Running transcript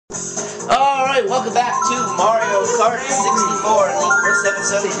Alright, welcome back to Mario Kart 64. In the first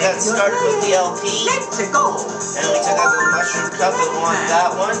episode, we got started with the LP. And we took out the Mushroom Cup and won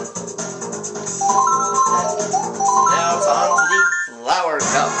that one. And now it's on to the Flower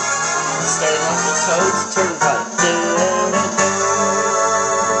Cup. Starting off with Toad's Turnpike.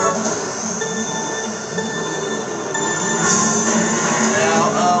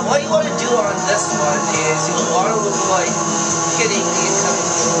 Now, what you want to do on this one is you want to avoid hitting the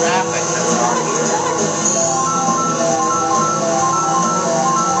incoming traffic that's on here.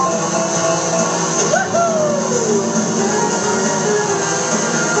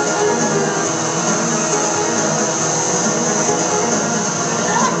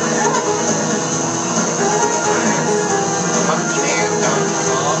 Monkey Man, Donkey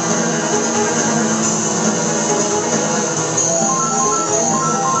Kong.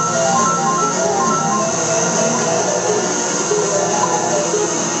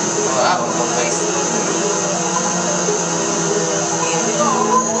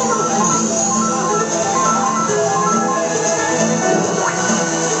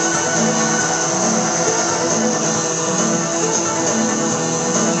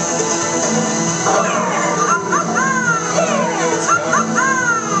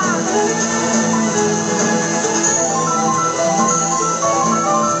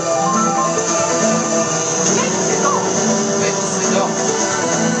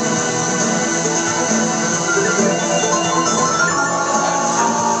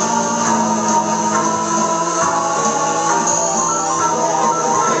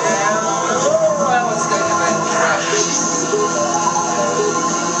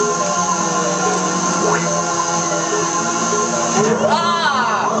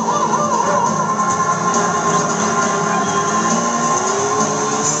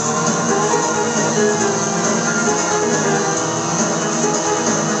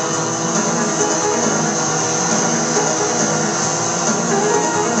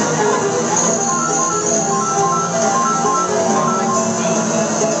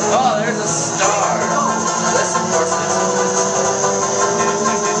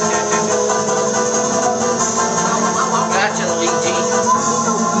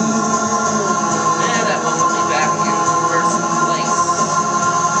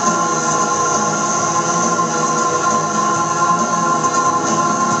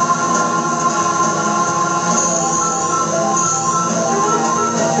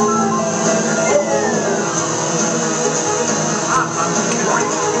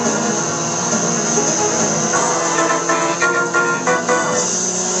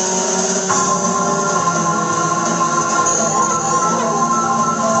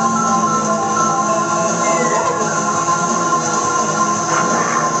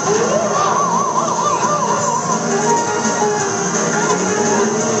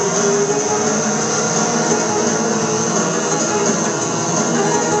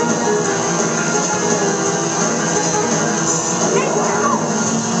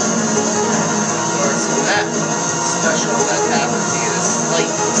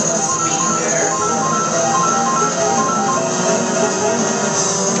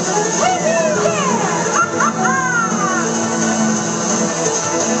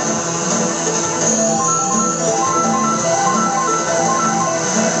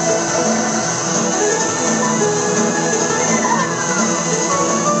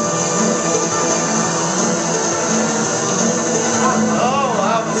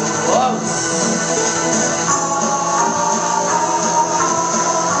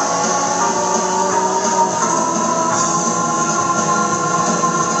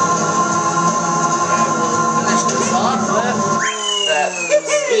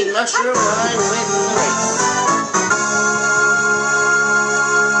 Mushroom Ride with Grace.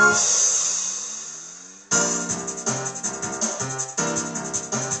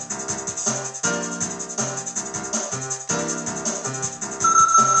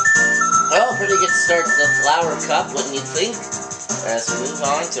 Well, pretty good start to the Flower Cup, wouldn't you think? Let's move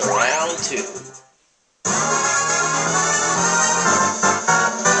on to round 2.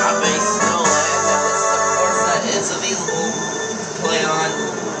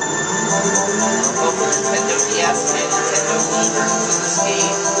 Both Nintendo DS and Nintendo Wii versions of this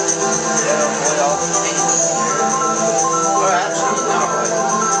game. Avoid all the penguins here. Or actually, no. I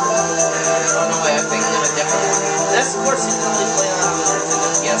don't know why I'm thinking of a different one. This, of course, you can only play on the Nintendo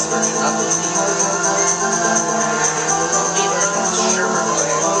DS version, not the Wii version. The Wii version is sure for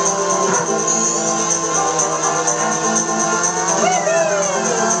playing.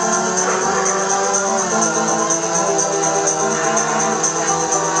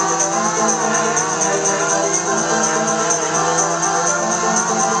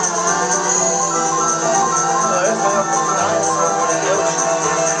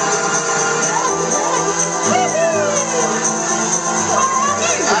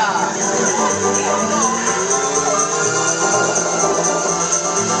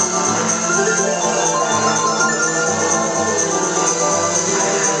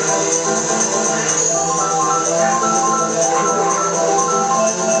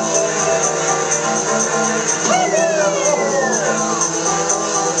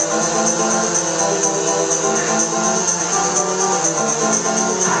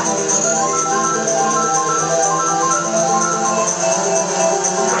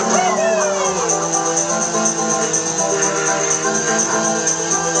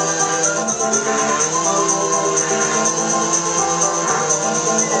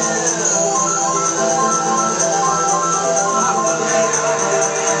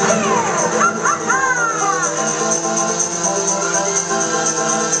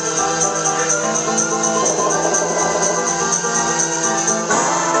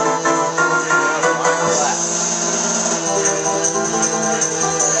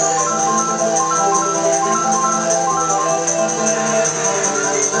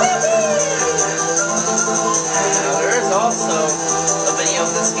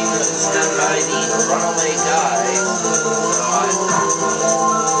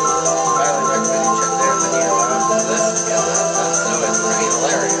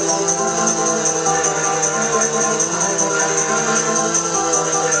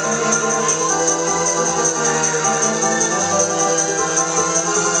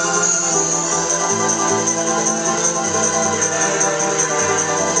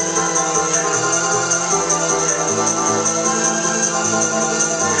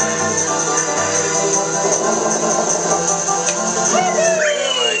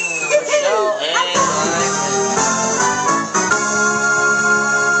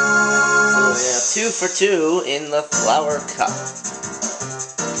 2 for 2 in the Flower Cup.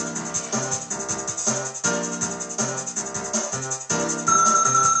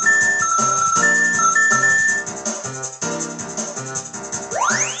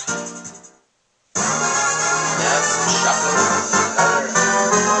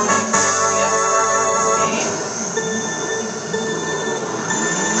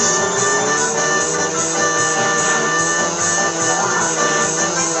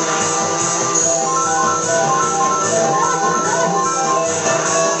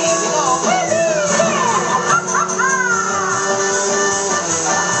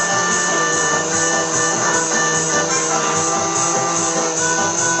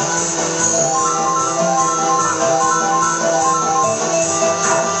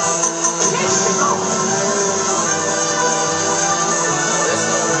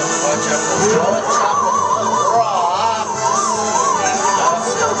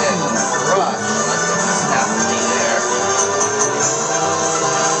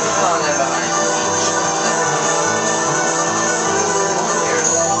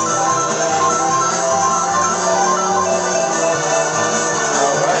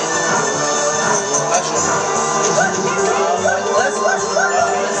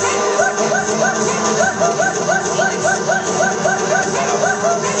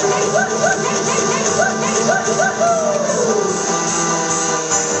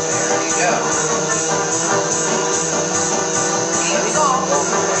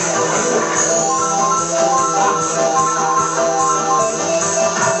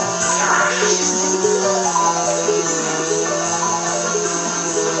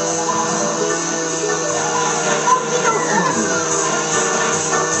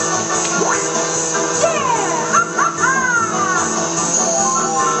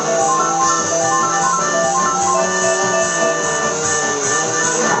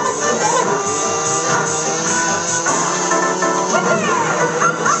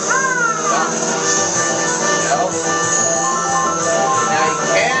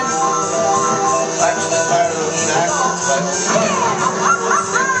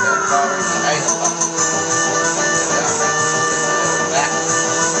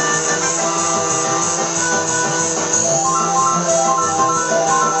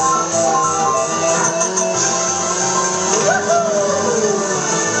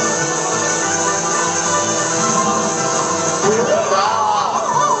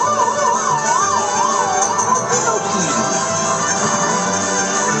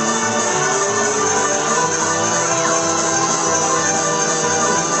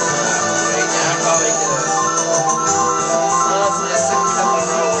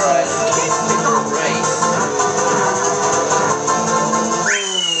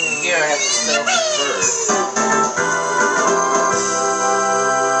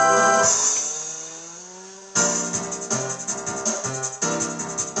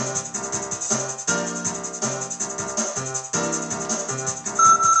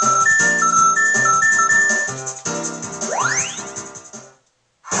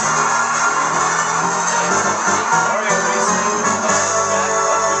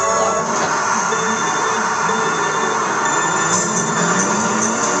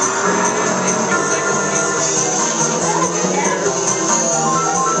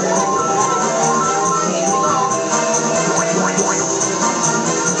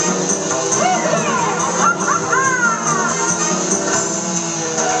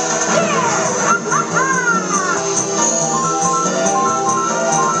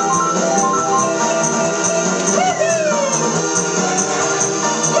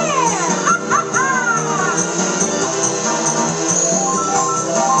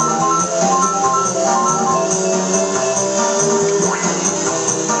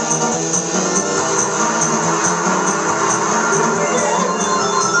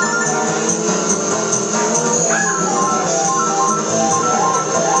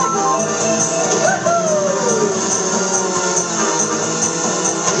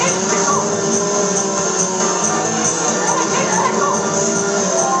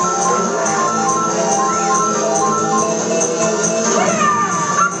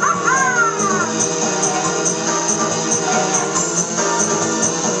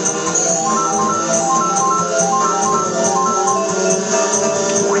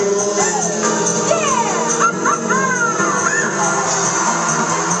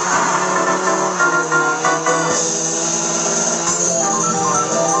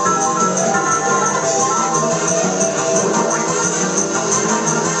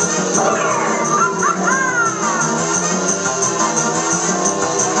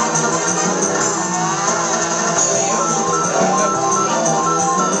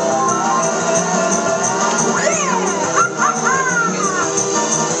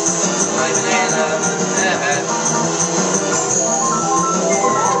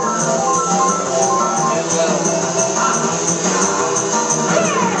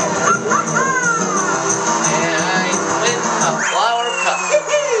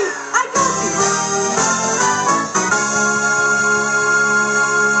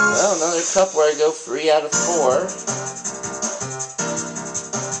 Cup where I go 3 out of 4.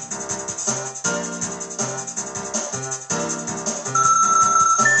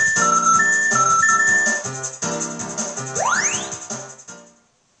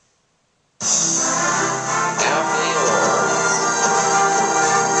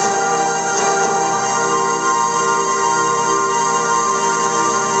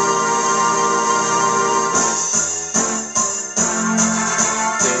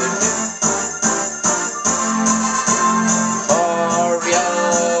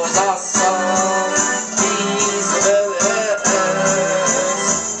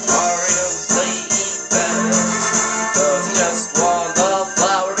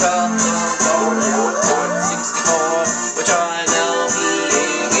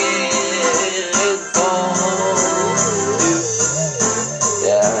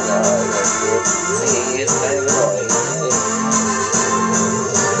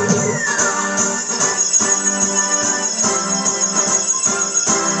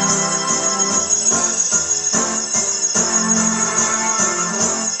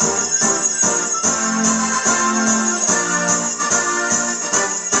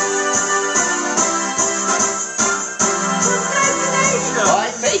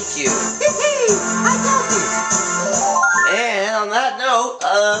 And on that note,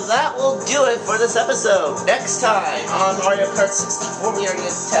 that will do it for this episode. Next time on Mario Kart 64, we are going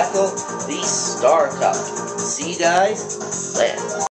to tackle the Star Cup. See you guys later.